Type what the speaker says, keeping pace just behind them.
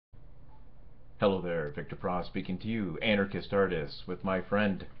Hello there, Victor Pross speaking to you, Anarchist Artist, with my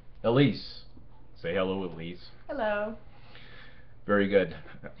friend Elise. Say hello, Elise. Hello. Very good.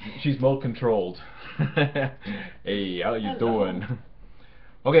 She's mode controlled. Hey, how you doing?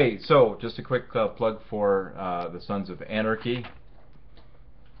 Okay, so just a quick plug for the Sons of Anarchy.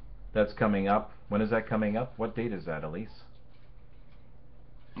 That's coming up. When is that coming up? What date is that, Elise?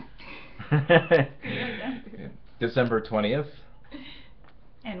 December 20th.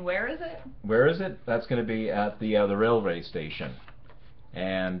 And where is it? Where is it? That's going to be at the railway station.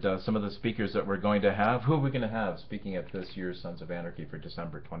 And some of the speakers that we're going to have, who are we going to have speaking at this year's Sons of Anarchy for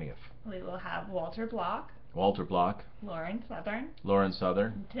December 20th? We will have Walter Block. Walter Block. Lauren Southern. Lauren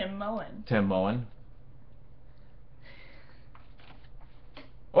Southern. And Tim Moen. Tim Moen.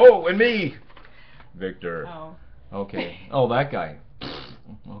 Oh, and me! Victor. Oh. Okay. Oh, that guy.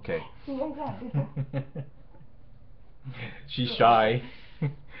 Okay. She's shy.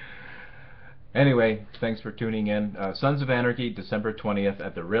 Anyway, thanks for tuning in. Sons of Anarchy, December 20th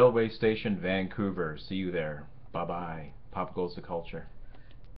at the railway station, Vancouver. See you there. Bye-bye. Pop goes the culture.